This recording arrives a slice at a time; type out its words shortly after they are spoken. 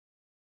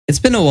It's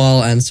been a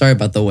while and sorry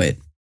about the wait,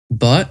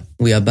 but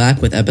we are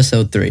back with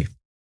episode 3.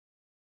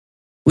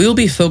 We will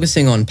be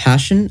focusing on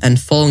passion and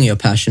following your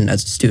passion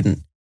as a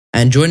student.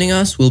 And joining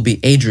us will be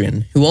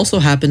Adrian, who also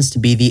happens to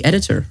be the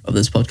editor of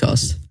this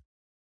podcast.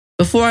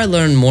 Before I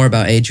learn more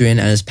about Adrian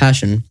and his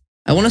passion,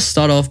 I want to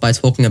start off by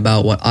talking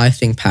about what I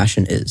think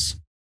passion is.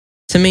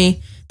 To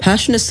me,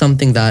 passion is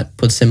something that,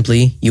 put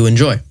simply, you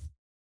enjoy.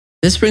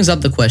 This brings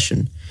up the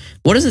question,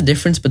 what is the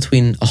difference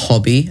between a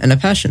hobby and a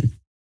passion?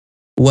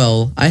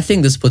 Well, I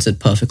think this puts it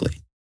perfectly.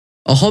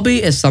 A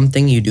hobby is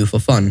something you do for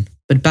fun,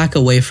 but back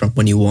away from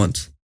when you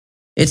want.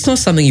 It's not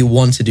something you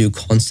want to do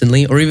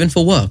constantly or even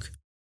for work.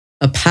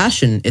 A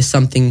passion is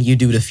something you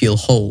do to feel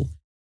whole,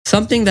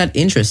 something that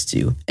interests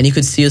you and you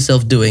could see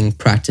yourself doing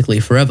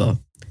practically forever.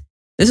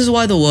 This is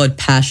why the word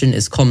passion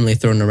is commonly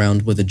thrown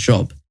around with a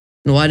job,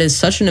 and why it is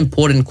such an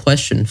important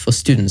question for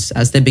students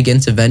as they begin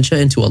to venture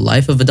into a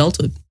life of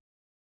adulthood.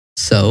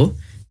 So,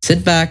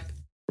 sit back,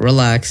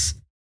 relax,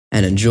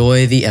 and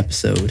enjoy the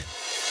episode.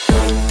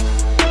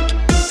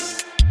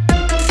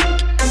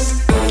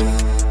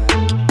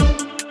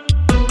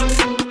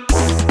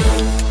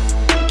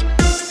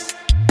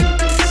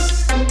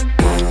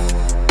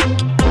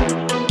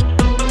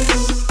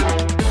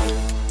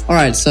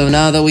 Alright, so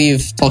now that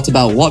we've talked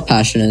about what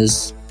passion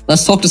is,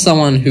 let's talk to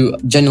someone who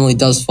genuinely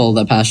does follow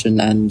their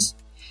passion and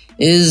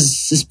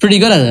is pretty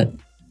good at it.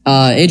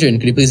 Adrian,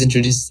 could you please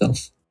introduce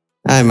yourself?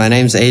 Hi, my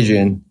name's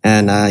Adrian,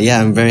 and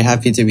I'm very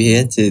happy to be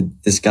here to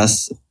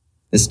discuss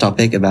this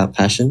topic about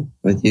passion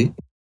with you.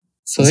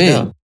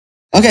 Sweet.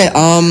 Okay,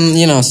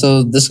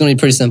 so this is going to be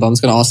pretty simple. I'm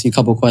just going to ask you a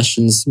couple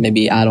questions,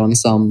 maybe add on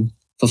some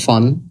for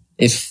fun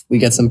if we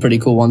get some pretty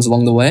cool ones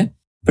along the way.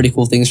 Pretty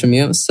cool things from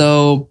you.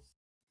 So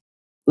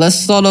let's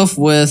start off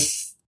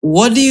with,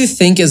 what do you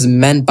think is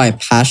meant by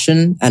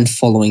passion and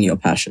following your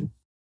passion?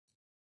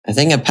 I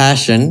think a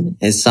passion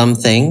is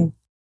something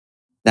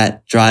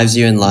that drives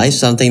you in life,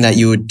 something that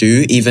you would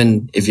do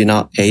even if you're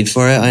not paid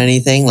for it or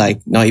anything,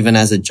 like not even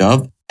as a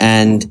job.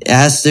 And it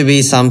has to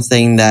be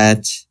something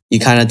that you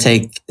kind of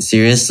take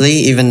seriously,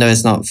 even though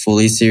it's not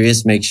fully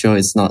serious. Make sure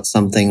it's not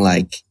something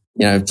like,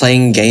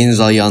 playing games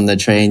while you're on the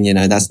train,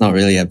 that's not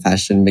really a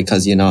passion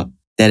because you're not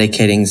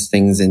dedicating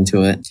things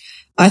into it.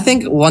 I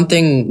think one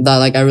thing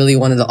that I really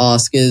wanted to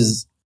ask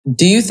is,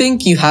 do you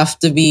think you have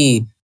to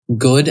be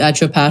good at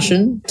your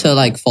passion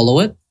to follow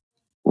it?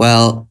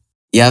 Well,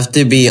 you have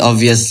to be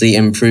obviously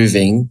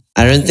improving.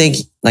 I don't think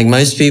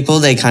most people,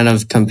 they kind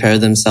of compare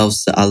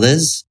themselves to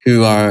others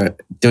who are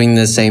doing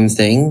the same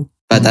thing,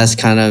 but that's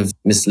kind of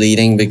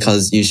misleading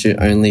because you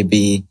should only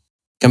be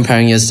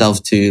comparing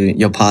yourself to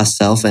your past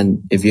self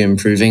and if you're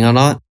improving or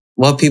not.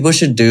 What people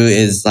should do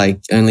is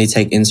only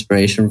take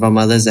inspiration from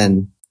others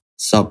and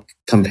stop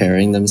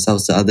comparing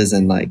themselves to others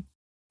and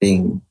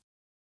being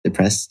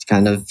depressed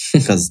kind of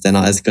because they're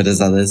not as good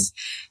as others.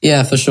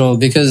 Yeah, for sure.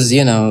 Because,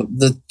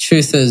 the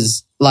truth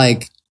is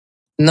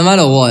no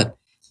matter what,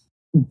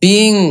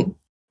 being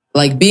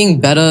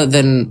better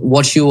than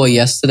what you were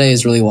yesterday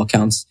is really what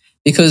counts,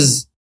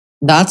 because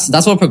that's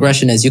what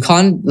progression is. You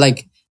can't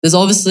there's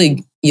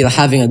obviously,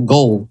 having a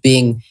goal,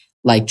 being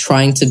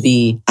trying to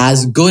be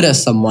as good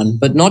as someone,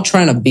 but not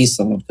trying to be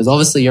someone, because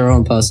obviously you're your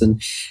own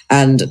person.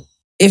 And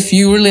if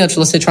you really are,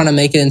 let's say, trying to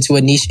make it into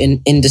a niche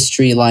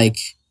industry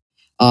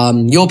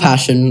your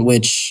passion,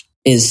 which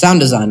is sound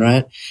design,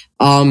 right?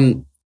 I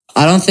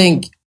don't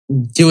think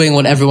doing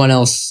what everyone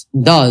else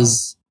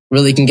does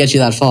really can get you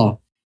that far.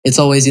 It's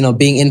always,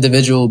 being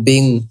individual,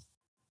 being,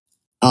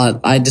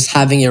 just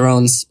having your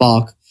own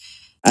spark.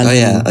 And Oh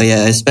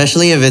yeah.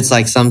 Especially if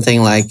it's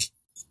something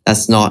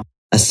that's not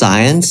a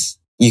science.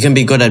 You can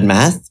be good at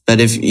math,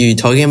 but if you're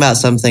talking about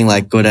something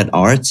good at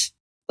art,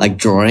 like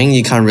drawing,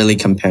 you can't really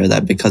compare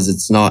that because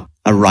it's not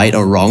a right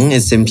or wrong.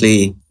 It's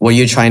simply what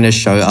you're trying to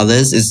show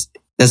others is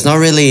there's not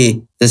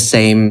really the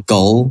same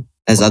goal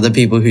as other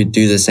people who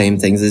do the same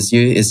things as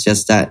you. It's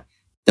just that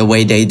the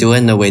way they do it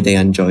and the way they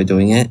enjoy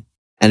doing it.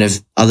 And if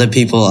other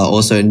people are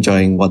also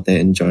enjoying what they're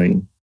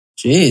enjoying.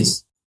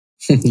 Jeez.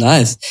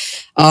 Nice.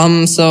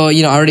 So,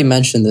 I already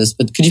mentioned this,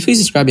 but could you please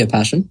describe your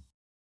passion?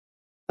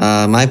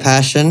 My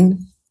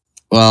passion?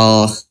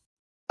 Well,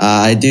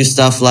 I do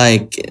stuff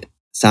like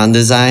sound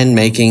design,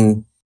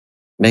 making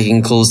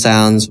cool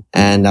sounds.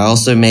 And I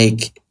also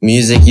make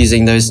music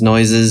using those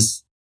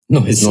noises.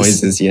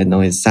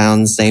 Noise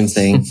sounds, same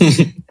thing.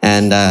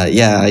 And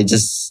I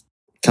just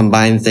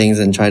combine things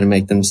and try to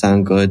make them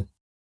sound good.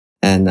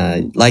 And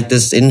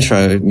this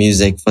intro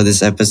music for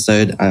this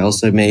episode, I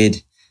also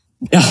made.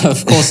 Yeah,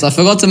 of course. I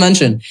forgot to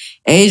mention,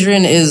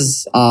 Adrian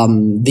is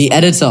the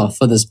editor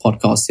for this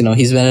podcast.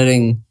 He's been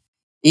editing,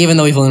 even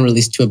though we've only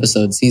released 2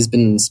 episodes, he's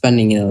been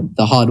spending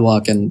the hard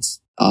work and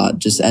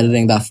just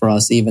editing that for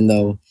us, even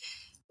though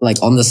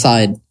on the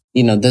side,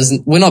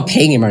 we're not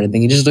paying him or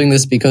anything. He's just doing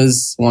this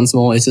because, once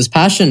more, it's his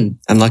passion.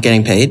 I'm not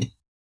getting paid?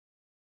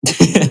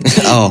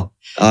 Oh,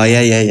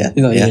 yeah.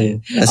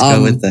 Let's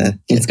go with that.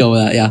 Let's go with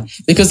that, yeah.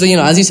 Because,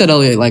 as you said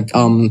earlier,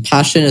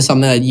 passion is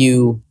something that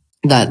you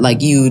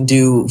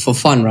do for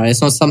fun, right?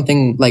 It's not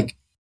something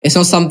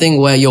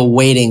where you're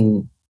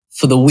waiting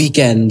for the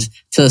weekend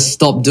to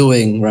stop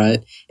doing,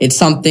 right? It's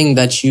something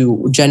that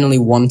you genuinely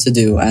want to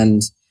do.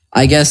 And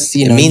I guess,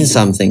 it means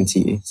something to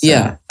you. So.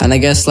 Yeah. And I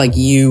guess like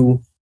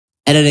you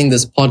editing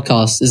this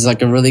podcast is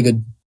like a really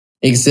good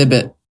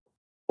exhibit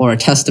or a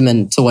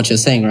testament to what you're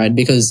saying, right?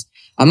 Because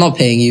I'm not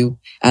paying you.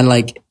 And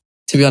like,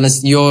 to be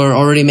honest, you're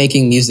already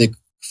making music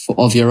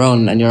of your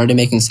own and you're already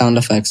making sound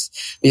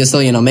effects. But you're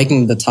still,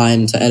 making the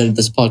time to edit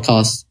this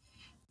podcast.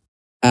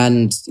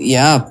 And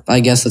yeah, I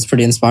guess that's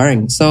pretty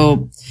inspiring.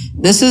 So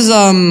this is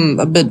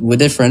a bit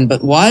different,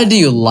 but why do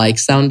you like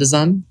sound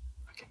design?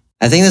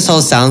 I think this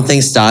whole sound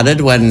thing started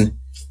when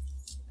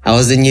I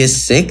was in year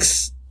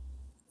 6,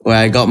 where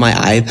I got my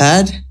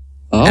iPad.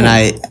 Oh.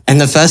 And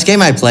the first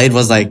game I played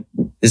was like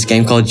this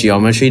game called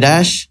Geometry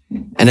Dash.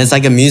 And it's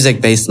like a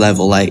music-based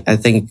level. Like, I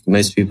think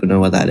most people know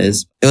what that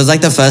is. It was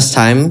like the first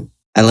time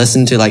I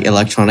listened to like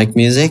electronic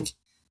music.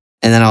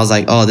 And then I was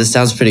like, oh, this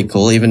sounds pretty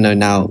cool. Even though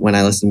now when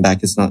I listen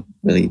back, it's not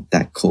really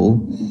that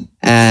cool.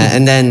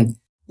 And then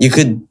you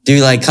could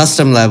do like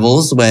custom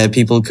levels where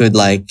people could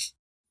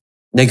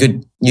they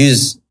could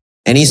use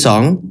any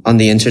song on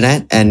the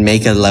internet and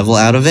make a level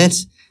out of it.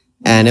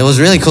 And it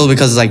was really cool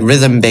because it's like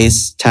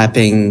rhythm-based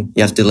tapping.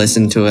 You have to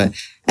listen to it.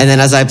 And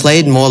then as I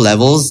played more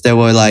levels, there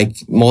were like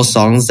more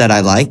songs that I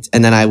liked.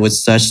 And then I would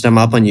search them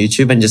up on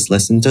YouTube and just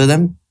listen to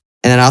them.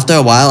 And then after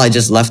a while, I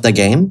just left the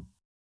game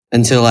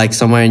until like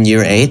somewhere in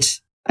year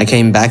 8. I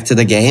came back to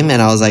the game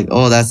and I was like,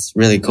 oh, that's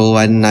really cool.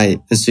 Why didn't I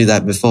pursue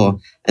that before?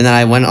 And then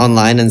I went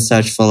online and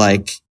searched for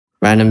like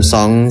random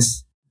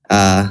songs,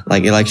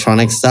 like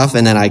electronic stuff.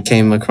 And then I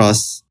came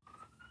across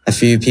a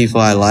few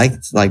people I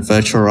liked, like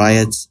Virtual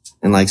Riot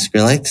and like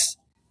Skrillex.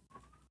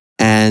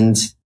 And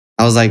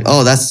I was like,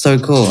 oh, that's so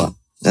cool.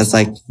 That's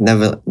like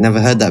never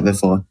heard that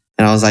before.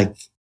 And I was like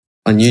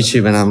on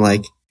YouTube and I'm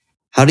like,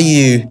 how do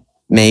you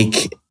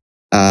make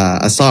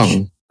a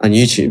song on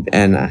YouTube?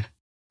 And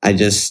I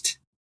just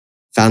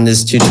found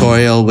this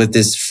tutorial with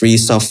this free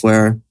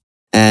software,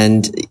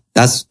 and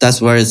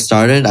that's where it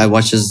started. I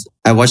watched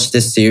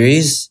this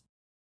series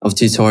of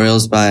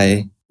tutorials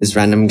by this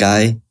random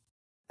guy,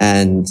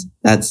 and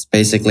that's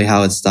basically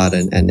how it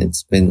started, and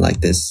it's been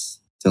like this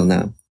till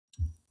now.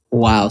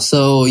 Wow.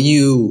 So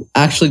you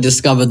actually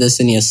discovered this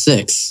in year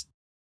 6.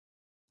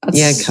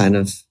 Yeah, kind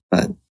of,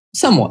 but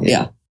somewhat.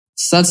 Yeah.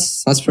 So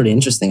that's pretty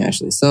interesting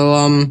actually.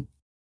 So,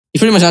 you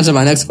pretty much answered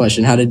my next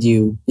question. How did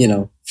you,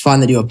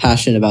 find that you were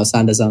passionate about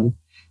sound design?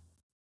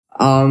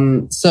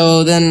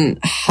 So then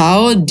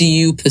how do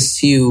you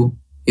pursue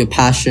your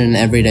passion in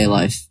everyday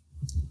life?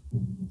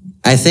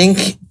 I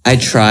think I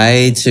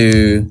try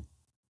to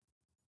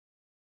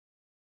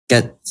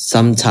get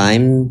some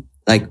time,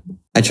 like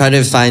I try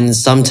to find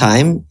some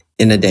time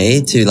in a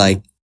day to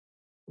like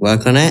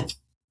work on it.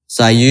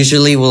 So I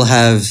usually will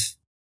have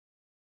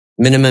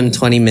minimum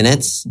 20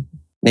 minutes.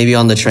 Maybe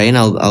on the train,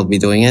 I'll be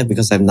doing it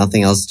because I have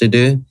nothing else to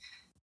do.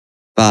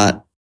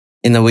 But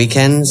in the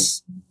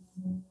weekends,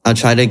 I'll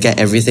try to get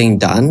everything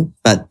done,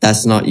 but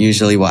that's not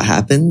usually what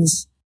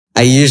happens.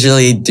 I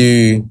usually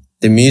do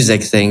the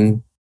music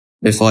thing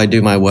before I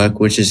do my work,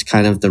 which is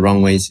kind of the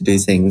wrong way to do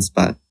things,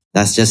 but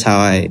that's just how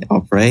I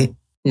operate.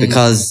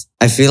 Because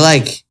I feel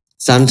like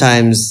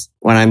sometimes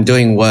when I'm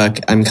doing work,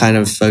 I'm kind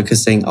of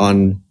focusing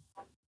on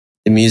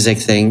the music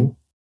thing,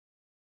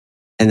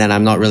 and then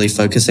I'm not really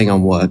focusing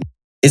on work.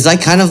 It's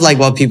like kind of like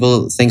what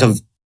people think of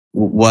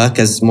work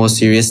as more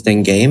serious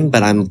than game,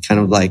 but I'm kind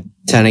of like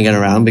turning it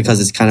around because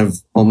it's kind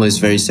of almost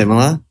very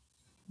similar.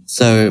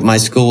 So my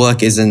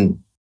schoolwork isn't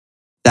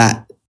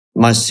that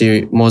much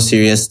more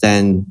serious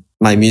than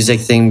my music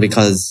thing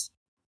because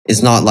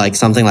it's not like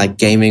something like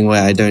gaming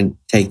where I don't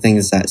take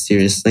things that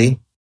seriously.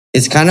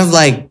 It's kind of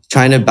like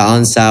trying to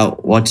balance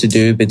out what to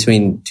do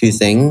between two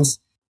things.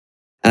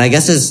 And I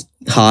guess it's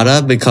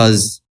harder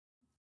because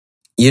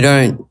you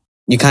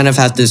kind of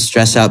have to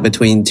stress out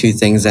between two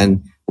things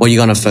and what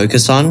you're going to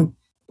focus on.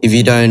 If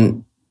you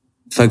don't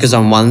focus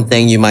on one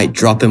thing, you might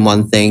drop in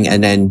one thing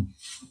and then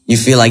you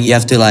feel like you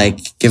have to like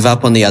give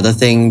up on the other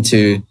thing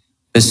to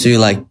pursue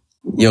like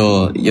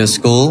your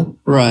school.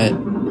 Right.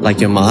 Like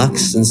your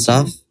marks and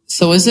stuff.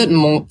 So is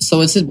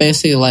it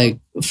basically like,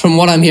 from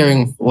what I'm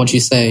hearing, what you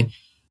say,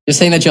 you're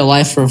saying that your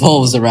life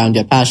revolves around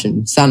your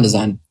passion, sound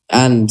design,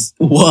 and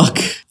work,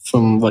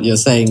 from what you're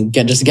saying,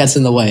 just gets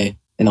in the way,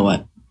 in a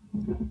way.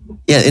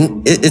 Yeah,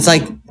 it's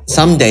like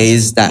some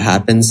days that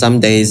happens. Some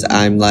days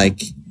I'm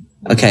like,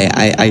 okay,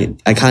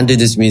 I can't do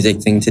this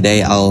music thing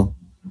today. I'll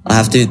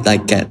have to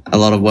like get a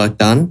lot of work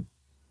done.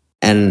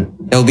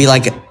 And it'll be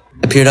like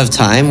a period of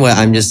time where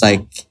I'm just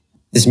like,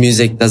 this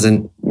music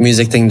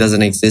thing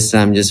doesn't exist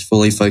and I'm just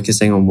fully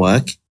focusing on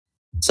work.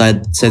 So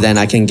then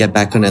I can get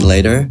back on it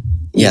later.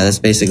 Yeah, that's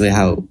basically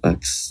how it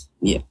works.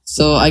 Yeah.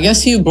 So I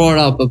guess you brought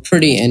up a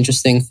pretty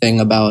interesting thing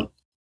about,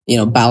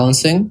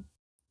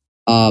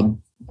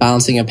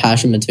 balancing your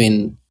passion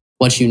between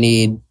what you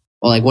need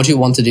or like what you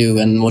want to do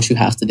and what you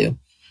have to do.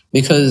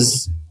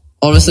 Because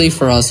obviously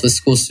for us with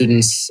school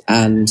students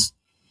and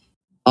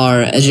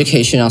our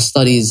education, our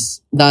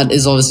studies, that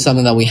is obviously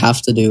something that we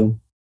have to do.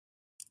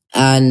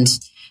 And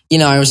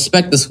I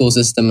respect the school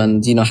system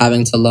and,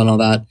 having to learn all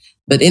that.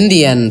 But in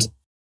the end,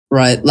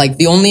 right, like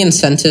the only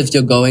incentive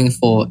you're going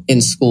for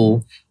in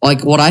school,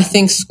 like what I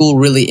think school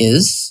really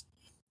is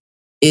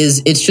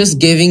it's just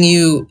giving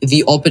you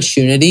the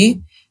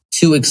opportunity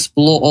to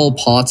explore all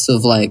parts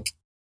of like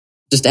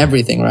just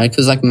everything, right?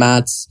 Because like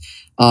maths,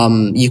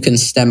 you can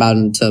stem out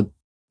into,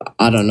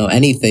 I don't know,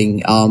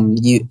 anything.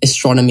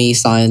 Astronomy,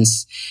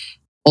 science,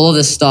 all of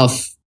this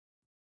stuff.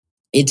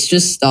 It's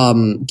just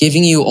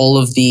giving you all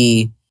of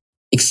the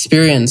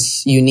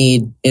experience you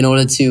need in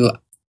order to,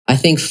 I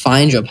think,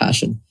 find your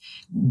passion.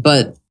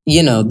 But,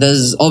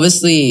 there's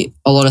obviously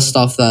a lot of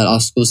stuff that our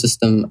school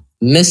system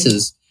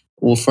misses.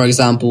 Well, for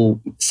example,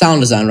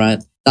 sound design,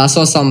 right? That's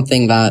not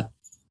something that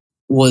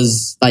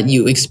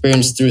you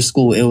experienced through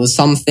school. It was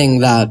something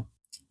that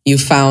you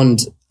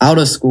found out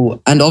of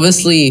school. And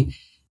obviously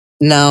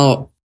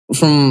now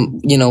from,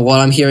 what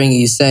I'm hearing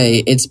you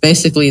say, it's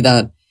basically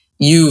that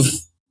you've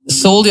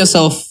sold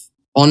yourself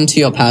onto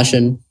your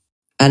passion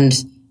and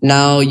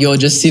now you're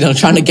just,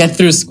 trying to get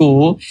through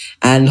school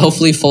and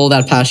hopefully follow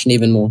that passion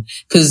even more.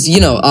 Cause,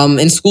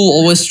 in school,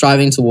 always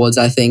striving towards,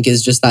 I think,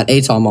 is just that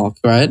ATAR mark,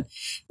 right?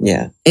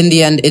 Yeah. In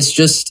the end, it's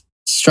just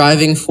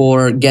striving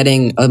for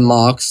getting a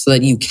mark so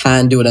that you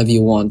can do whatever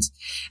you want.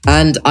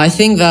 And I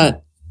think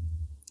that,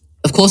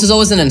 of course, there's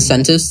always an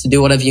incentive to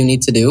do whatever you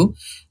need to do.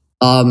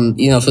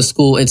 For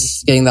school,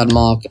 it's getting that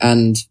mark.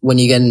 And when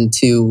you get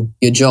into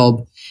your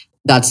job,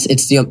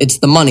 it's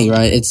the money,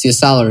 right? It's your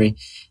salary.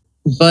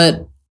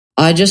 But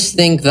I just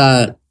think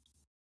that,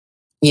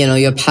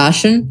 your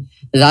passion,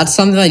 that's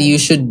something that you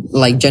should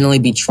like generally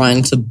be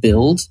trying to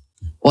build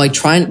or like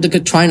trying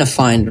to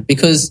find,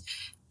 because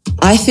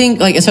I think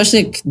like,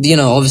 especially,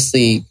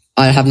 obviously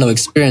I have no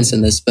experience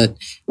in this, but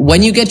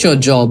when you get your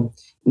job,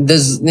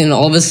 there's,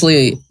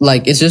 obviously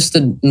like, it's just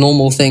a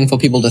normal thing for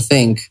people to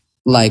think,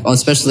 like,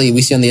 especially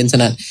we see on the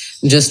internet,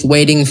 just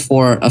waiting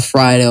for a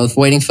Friday or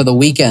waiting for the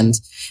weekend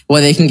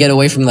where they can get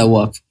away from their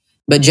work.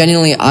 But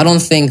genuinely, I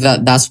don't think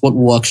that that's what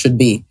work should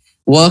be.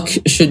 Work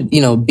should,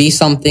 be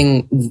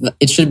something,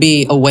 it should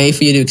be a way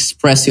for you to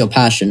express your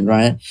passion,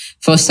 right?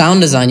 For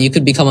sound design, you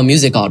could become a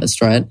music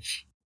artist, right?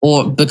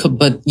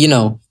 But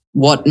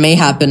what may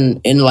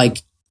happen in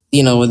like,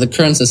 the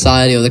current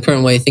society or the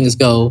current way things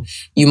go,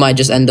 you might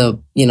just end up,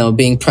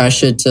 being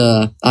pressured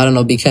to, I don't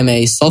know, become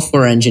a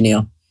software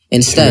engineer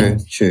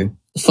instead. True.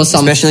 For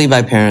some, especially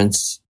by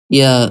parents.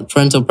 Yeah,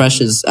 parental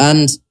pressures.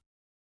 And,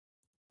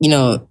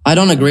 I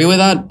don't agree with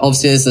that.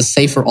 Obviously, it's a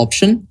safer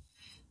option.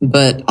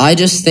 But I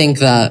just think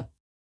that,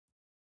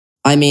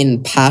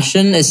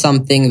 passion is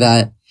something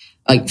that,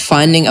 like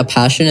finding a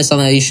passion is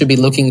something that you should be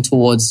looking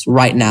towards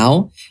right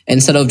now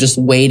instead of just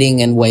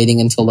waiting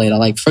until later.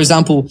 Like, for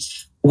example,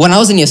 when I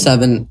was in year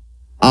 7,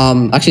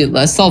 actually,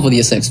 let's start with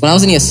year 6. When I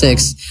was in year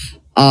 6,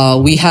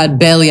 we had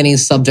barely any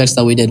subjects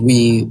that we did.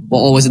 We were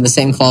always in the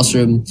same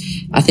classroom.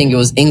 I think it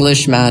was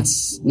English,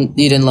 maths.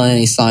 You didn't learn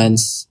any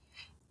science.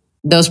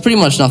 There was pretty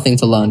much nothing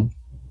to learn.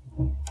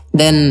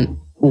 Then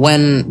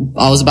when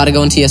I was about to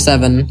go into year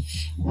 7,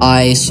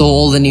 I saw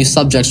all the new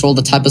subjects, all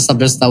the type of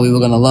subjects that we were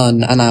going to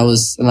learn. And I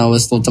was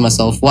thought to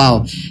myself,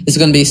 wow, this is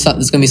going to be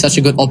such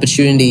a good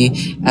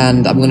opportunity.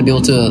 And I'm going to be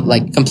able to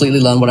like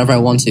completely learn whatever I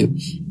want to.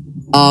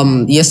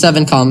 Year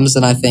 7 comes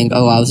and I think,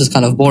 oh wow, this is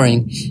kind of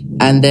boring.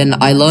 And then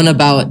I learn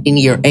about in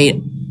year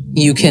 8,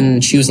 you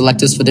can choose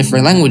electives for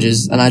different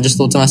languages. And I just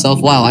thought to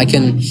myself, wow, I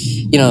can,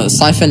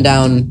 siphon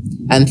down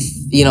and,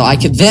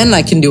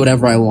 I can do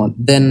whatever I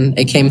want. Then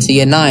it came to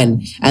year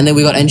 9 and then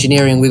we got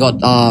engineering, we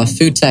got,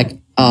 food tech.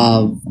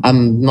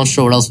 I'm not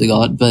sure what else we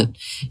got, but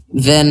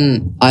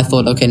then I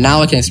thought, okay,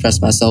 now I can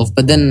express myself.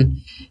 But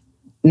then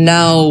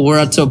now we're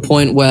at to a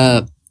point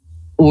where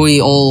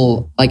we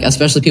all, like,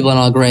 especially people in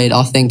our grade,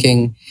 are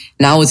thinking,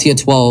 now it's year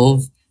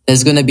 12.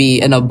 There's going to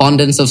be an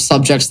abundance of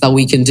subjects that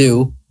we can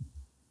do.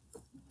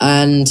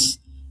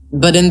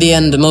 But in the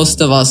end,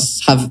 most of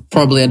us have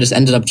probably just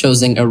ended up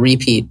choosing a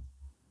repeat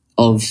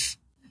of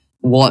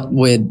what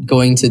we're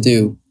going to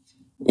do.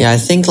 Yeah, I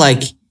think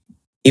like,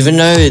 even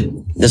though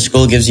the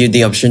school gives you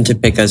the option to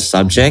pick a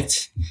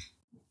subject,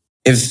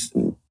 if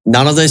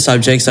none of those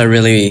subjects are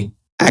really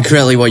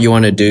accurately what you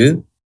want to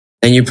do,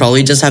 then you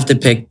probably just have to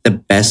pick the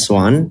best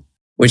one,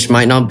 which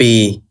might not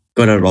be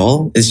good at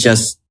all. It's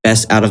just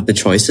best out of the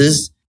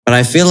choices. But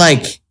I feel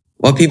like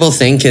what people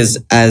think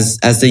is as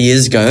the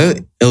years go,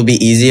 it'll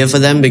be easier for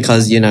them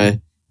because,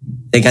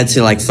 they get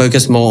to like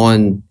focus more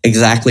on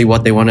exactly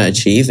what they want to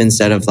achieve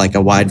instead of like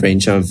a wide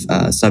range of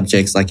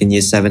subjects like in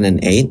year 7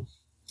 and 8.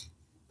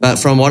 But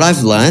from what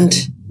I've learned,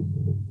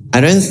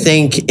 I don't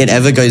think it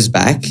ever goes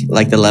back,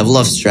 like the level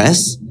of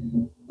stress.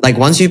 Like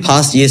once you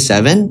pass year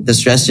 7, the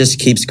stress just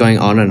keeps going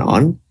on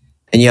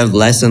and you have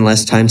less and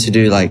less time to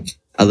do like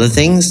other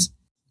things.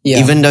 Yeah.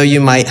 Even though you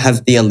might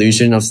have the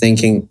illusion of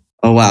thinking,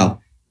 oh wow,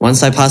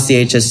 once I pass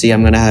the HSC,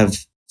 I'm going to have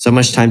so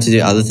much time to do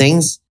other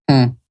things.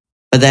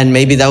 But then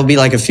maybe that'll be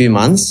like a few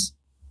months.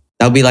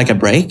 That'll be like a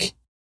break.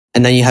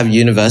 And then you have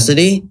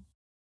university.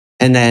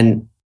 And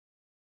then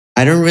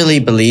I don't really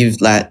believe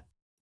that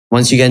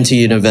once you get into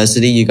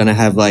university, you're going to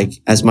have like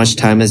as much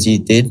time as you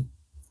did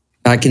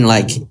back in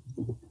like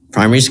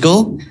primary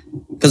school.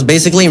 Because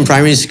basically in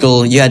primary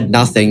school, you had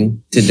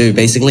nothing to do,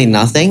 basically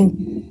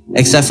nothing,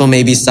 except for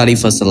maybe study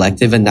for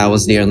selective. And that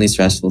was the only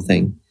stressful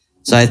thing.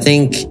 So I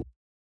think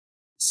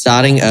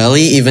starting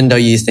early, even though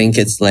you think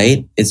it's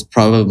late, it's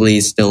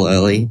probably still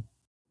early.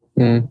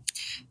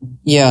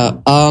 Yeah.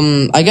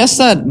 I guess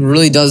that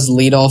really does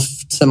lead off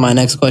to my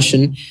next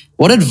question.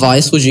 What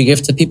advice would you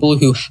give to people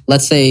who,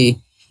 let's say,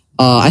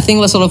 I think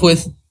let's start off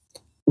with,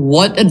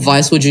 what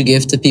advice would you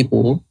give to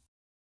people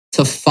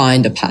to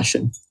find a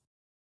passion?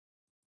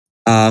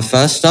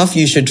 First off,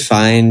 you should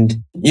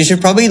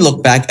probably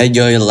look back at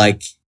your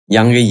like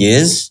younger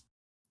years,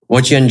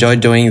 what you enjoyed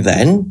doing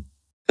then.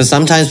 Because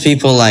sometimes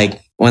people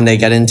like when they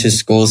get into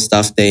school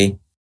stuff, they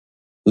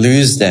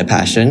lose their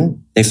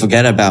passion. They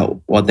forget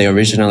about what they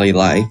originally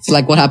liked.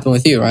 Like what happened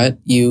with you, right?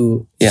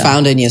 You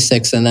found it in year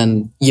 6 and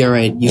then year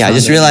 8. I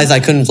just realized I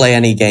couldn't play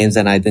any games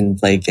and I didn't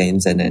play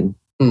games. And then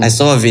I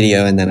saw a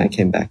video and then I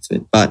came back to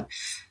it. But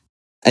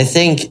I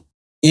think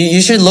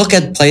you should look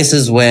at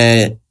places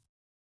where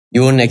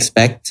you wouldn't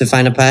expect to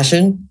find a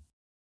passion.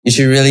 You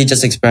should really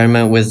just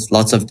experiment with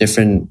lots of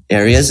different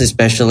areas,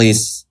 especially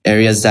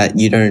areas that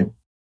you don't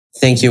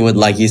think you would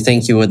like. You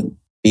think you would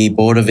be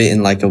bored of it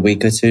in like a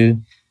week or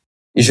 2.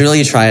 You should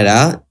really try it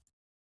out,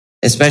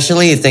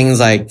 especially things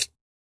like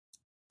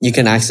you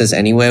can access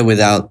anywhere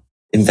without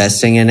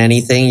investing in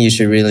anything. You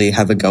should really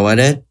have a go at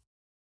it.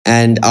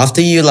 And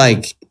after you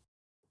like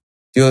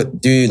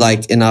do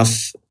like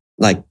enough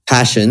like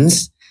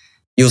passions,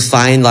 you'll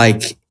find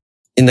like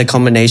in the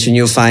combination,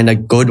 you'll find a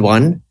good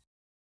one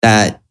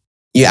that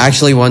you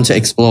actually want to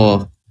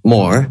explore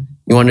more.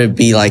 You want to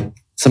be like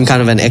some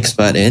kind of an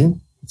expert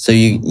in, so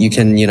you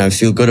can,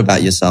 feel good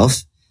about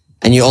yourself.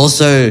 And you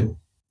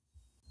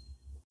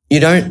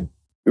don't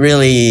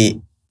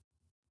really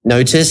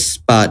notice,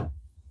 but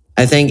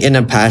I think in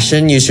a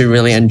passion, you should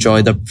really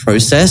enjoy the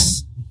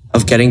process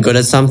of getting good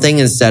at something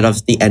instead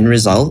of the end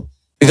result,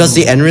 because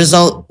the end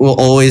result will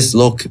always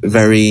look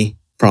very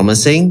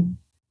promising.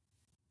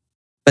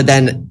 But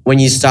then when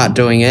you start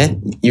doing it,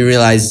 you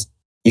realize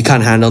you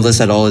can't handle this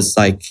at all. It's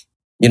like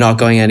you're not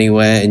going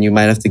anywhere and you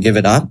might have to give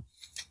it up.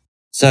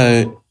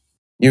 So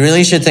you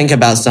really should think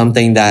about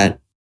something that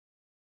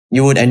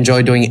you would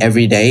enjoy doing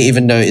every day,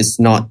 even though it's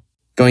not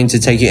going to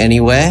take you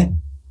anywhere.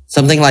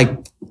 Something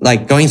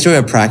like going through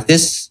a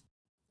practice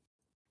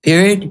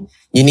period.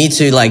 You need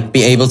to like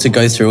be able to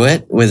go through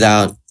it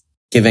without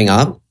giving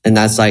up. And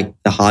that's like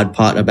the hard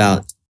part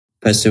about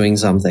pursuing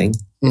something.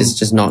 It's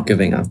just not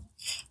giving up.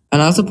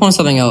 And I have to point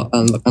something out,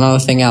 another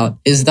thing out,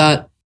 is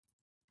that,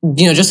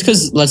 just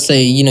because, let's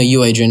say,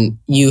 you, Adrian,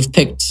 you've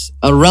picked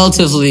a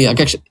relatively,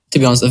 actually, to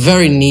be honest, a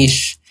very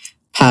niche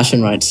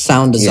passion, right?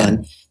 Sound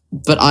design. Yeah.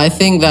 But I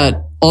think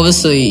that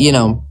obviously, you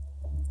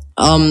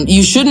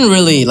shouldn't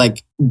really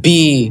like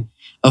be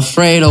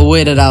afraid or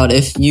weirded out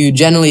if you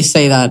generally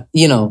say that,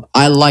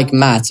 I like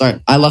maths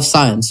or I love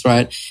science,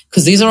 right?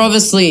 Because these are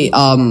obviously,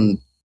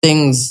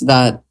 things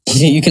that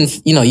you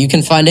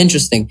can find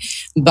interesting.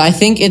 But I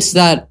think it's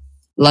that,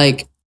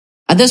 like,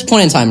 at this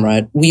point in time,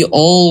 right, we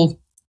all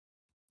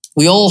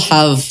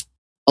have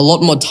a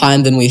lot more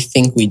time than we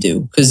think we do.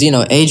 Because,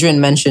 Adrian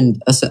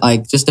mentioned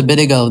like just a bit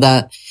ago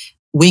that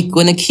we're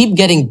going to keep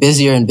getting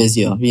busier and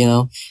busier,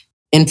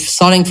 In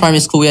starting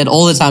primary school, we had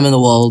all the time in the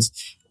world.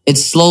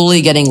 It's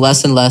slowly getting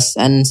less and less.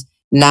 And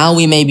now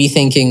we may be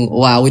thinking,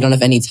 wow, we don't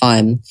have any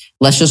time.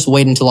 Let's just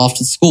wait until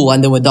after school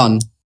and then we're done.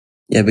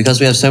 Yeah,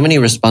 because we have so many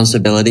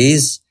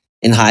responsibilities.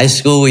 In high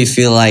school, we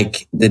feel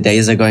like the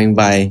days are going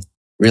by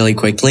really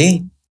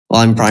quickly.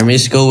 While in primary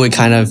school, we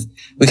kind of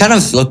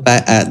look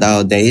back at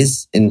our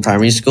days in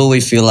primary school. We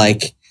feel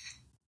like,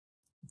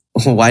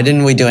 why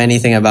didn't we do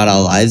anything about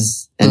our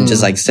lives and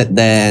just like sit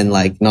there and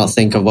like not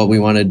think of what we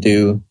want to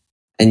do?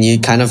 And you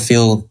kind of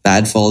feel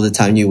bad for all the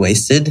time you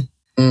wasted.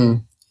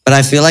 But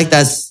I feel like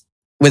that's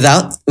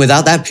without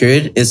that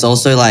period, it's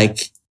also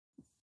like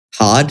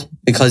hard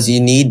because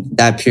you need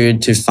that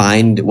period to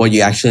find what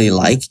you actually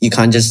like. You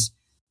can't just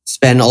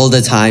spend all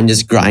the time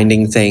just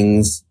grinding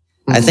things.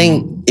 I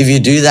think if you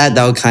do that,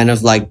 that will kind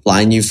of like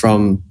blind you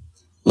from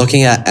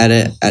looking at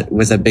it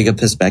with a bigger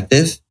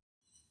perspective.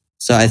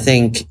 So I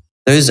think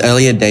those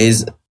earlier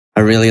days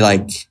are really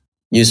like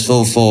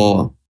useful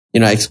for,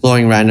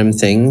 exploring random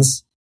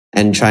things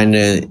and trying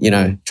to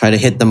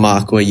hit the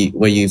mark where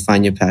you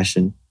find your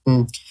passion.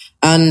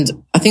 And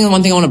I think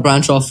one thing I want to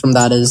branch off from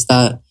that is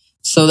that,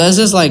 so there's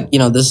this like,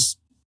 this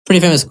pretty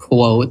famous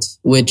quote,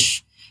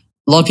 which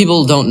a lot of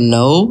people don't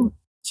know,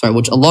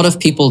 which a lot of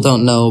people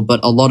don't know, but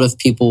a lot of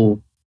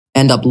people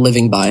end up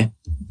living by.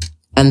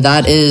 And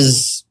that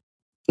is,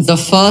 the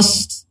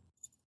first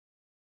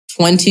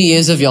 20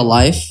 years of your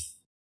life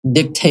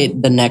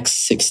dictate the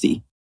next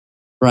 60,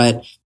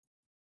 right?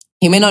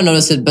 You may not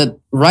notice it, but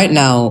right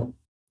now,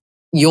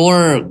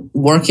 you're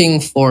working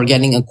for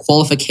getting a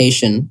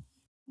qualification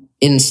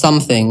in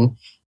something,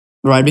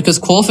 right? Because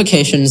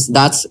qualifications,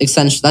 that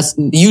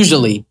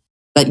usually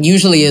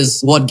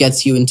is what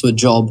gets you into a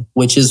job,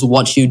 which is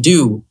what you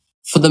do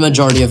for the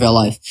majority of your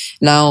life.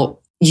 Now,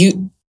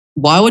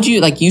 why would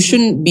you, like, you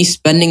shouldn't be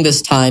spending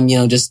this time,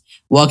 just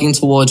working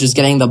towards just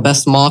getting the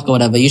best mark or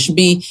whatever. You should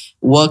be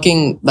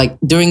working, like,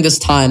 during this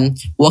time,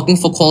 working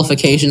for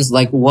qualifications,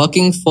 like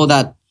working for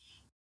that,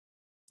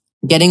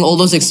 getting all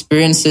those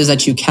experiences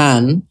that you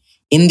can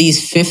in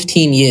these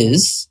 15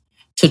 years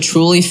to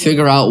truly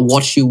figure out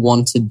what you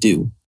want to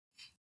do.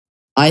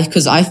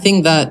 Because I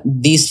think that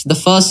the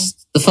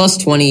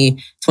first 20,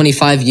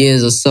 25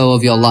 years or so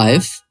of your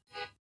life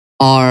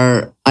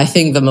are, I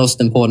think, the most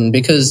important,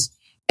 because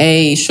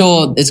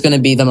sure, it's going to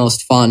be the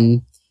most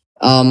fun.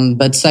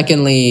 But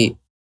secondly,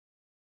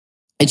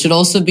 it should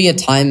also be a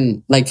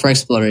time like for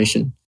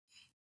exploration.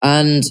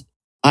 And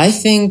I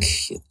think,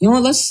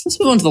 let's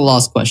move on to the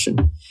last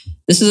question.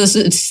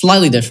 It's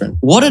slightly different.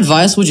 What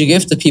advice would you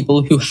give to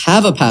people who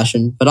have a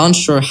passion but aren't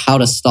sure how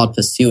to start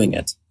pursuing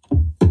it?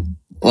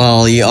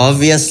 Well, you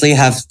obviously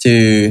have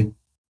to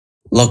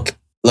look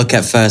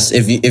at first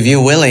if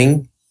you're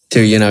willing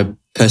to,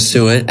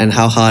 pursue it, and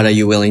how hard are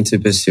you willing to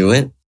pursue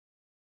it?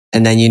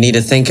 And then you need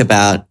to think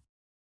about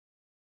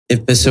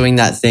if pursuing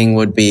that thing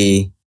would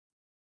be,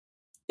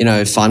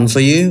 fun for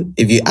you,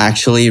 if you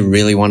actually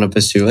really want to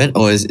pursue it,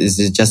 or is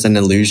it just an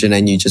illusion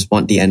and you just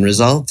want the end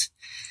result?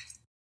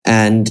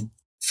 And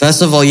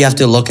first of all, you have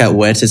to look at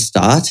where to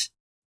start.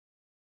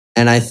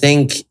 And I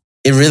think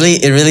it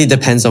really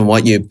depends on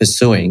what you're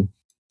pursuing.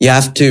 You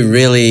have to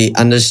really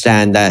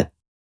understand that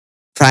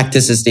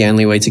practice is the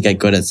only way to get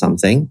good at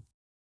something.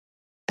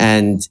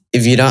 And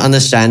if you don't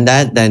understand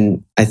that,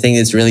 then I think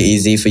it's really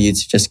easy for you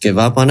to just give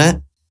up on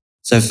it.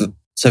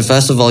 So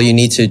first of all, you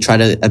need to try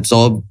to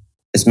absorb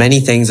as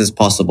many things as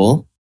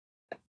possible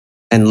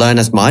and learn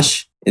as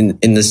much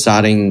in the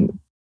starting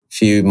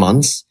few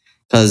months,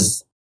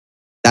 because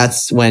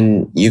that's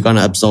when you're going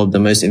to absorb the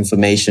most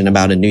information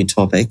about a new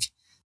topic,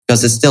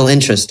 because it's still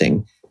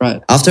interesting.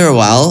 Right. After a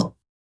while,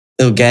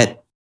 it'll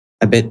get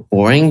a bit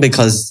boring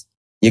because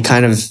you're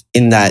kind of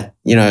in that,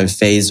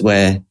 phase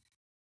where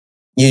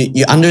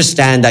you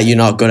understand that you're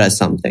not good at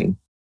something.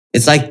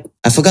 It's like,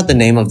 I forgot the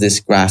name of this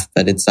graph,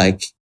 but it's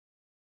like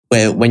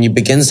where when you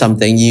begin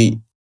something, you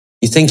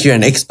think you're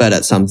an expert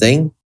at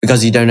something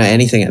because you don't know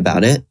anything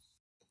about it.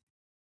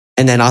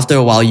 And then after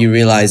a while, you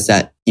realize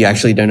that you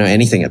actually don't know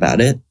anything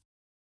about it.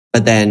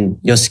 But then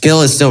your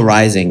skill is still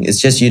rising. It's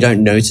just you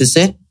don't notice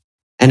it.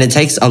 And it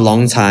takes a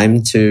long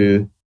time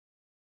to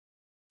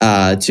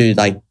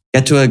like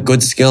get to a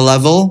good skill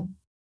level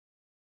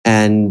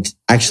and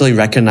actually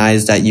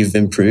recognize that you've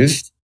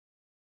improved.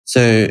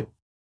 So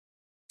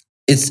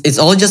it's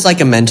all just like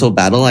a mental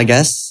battle, I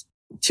guess,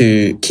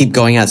 to keep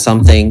going at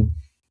something.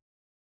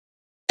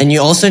 And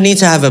you also need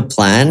to have a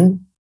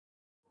plan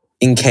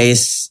in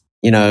case,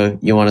 you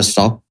want to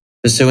stop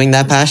pursuing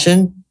that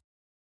passion.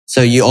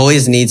 So you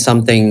always need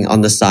something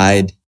on the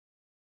side,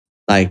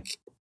 like,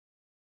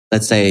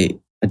 let's say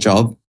a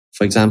job,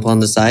 for example, on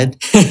the side.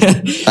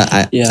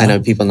 But I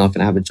know people are not going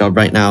to have a job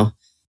right now.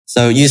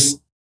 So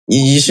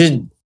you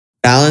should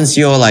balance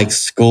your like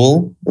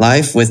school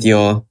life with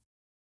your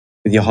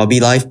hobby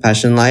life,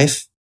 passion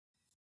life.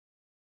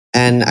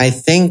 And I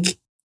think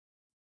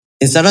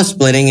instead of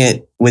splitting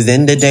it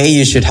within the day,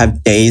 you should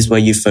have days where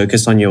you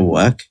focus on your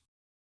work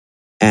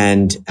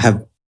and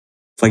have,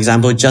 for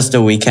example, just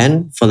a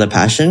weekend for the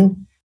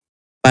passion.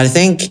 But I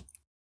think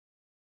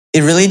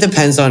it really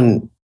depends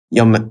on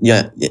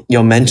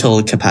your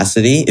mental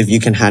capacity. If you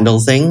can handle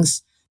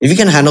things,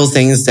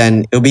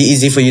 then it'll be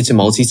easy for you to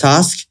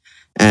multitask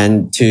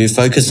and to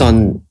focus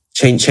on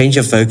change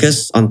your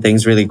focus on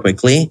things really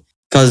quickly.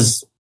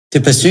 Because to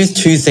pursue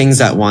two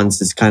things at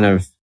once is kind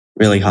of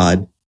really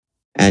hard.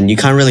 And you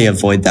can't really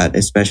avoid that,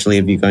 especially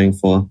if you're going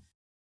for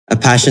a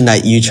passion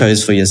that you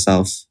chose for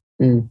yourself.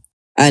 Mm.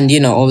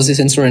 And, obviously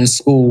since we're in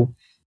school,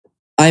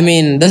 I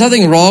mean, there's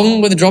nothing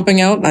wrong with dropping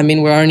out. I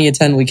mean, we're only at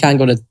 10. We can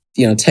go to,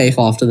 TAFE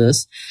after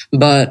this.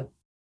 But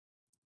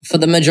for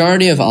the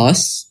majority of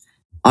us,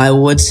 I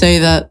would say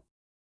that,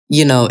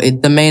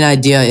 the main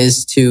idea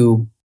is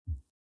to,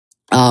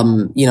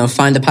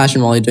 find a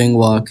passion while you're doing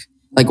work,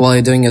 like while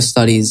you're doing your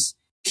studies,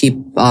 keep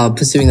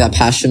pursuing that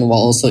passion while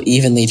also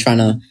evenly trying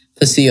to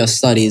pursue your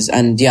studies.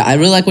 And yeah, I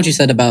really like what you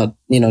said about,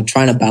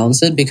 trying to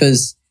balance it,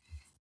 because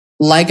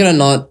like it or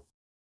not,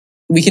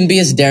 we can be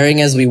as daring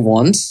as we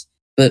want,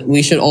 but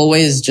we should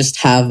always just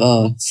have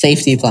a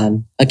safety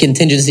plan, a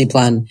contingency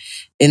plan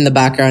in the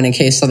background in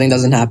case something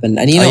doesn't happen.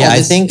 And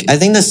I think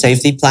the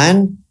safety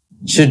plan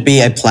should be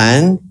a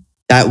plan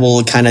that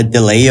will kind of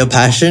delay your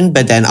passion,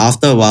 but then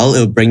after a while,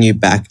 it'll bring you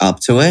back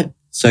up to it.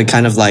 So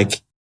kind of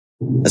like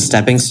a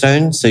stepping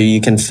stone, so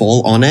you can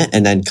fall on it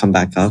and then come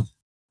back up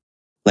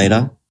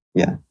later.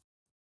 Yeah.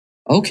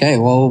 Okay,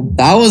 well,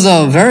 that was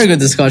a very good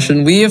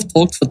discussion. We have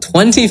talked for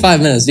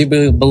 25 minutes. Do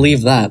you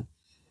believe that?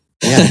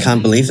 Yeah, I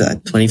can't believe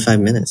that. 25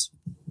 minutes.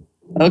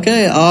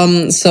 Okay,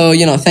 so,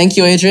 thank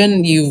you,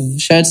 Adrian. You've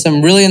shared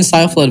some really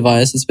insightful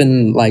advice. It's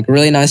been like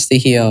really nice to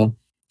hear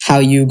how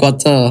you got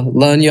to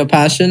learn your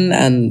passion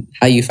and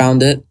how you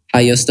found it, how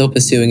you're still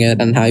pursuing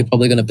it, and how you're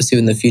probably going to pursue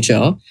in the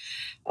future.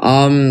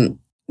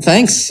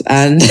 Thanks,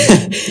 and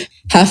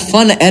have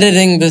fun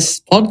editing this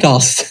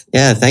podcast.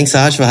 Yeah, thanks,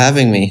 Arch, for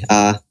having me.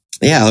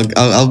 Yeah,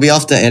 I'll be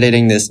off to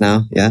editing this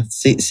now. Yeah.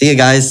 See you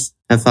guys.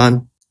 Have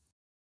fun.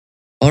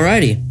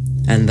 Alrighty,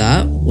 and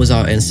that was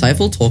our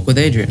insightful talk with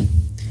Adrian.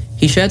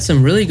 He shared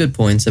some really good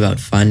points about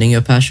finding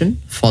your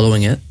passion,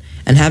 following it,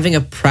 and having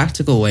a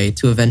practical way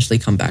to eventually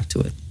come back to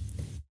it.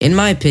 In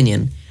my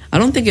opinion, I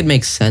don't think it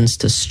makes sense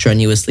to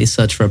strenuously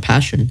search for a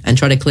passion and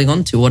try to cling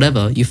on to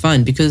whatever you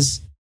find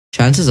because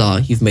chances are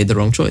you've made the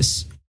wrong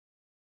choice.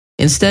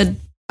 Instead,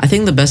 I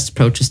think the best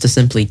approach is to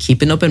simply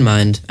keep an open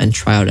mind and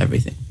try out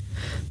everything.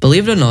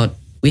 Believe it or not,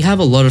 we have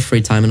a lot of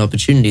free time and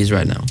opportunities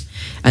right now,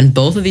 and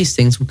both of these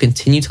things will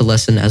continue to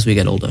lessen as we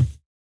get older.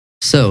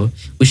 So,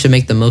 we should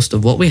make the most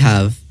of what we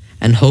have,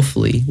 and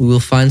hopefully we will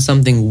find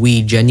something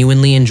we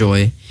genuinely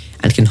enjoy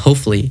and can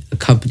hopefully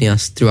accompany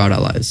us throughout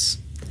our lives.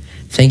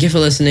 Thank you for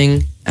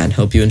listening, and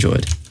hope you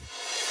enjoyed.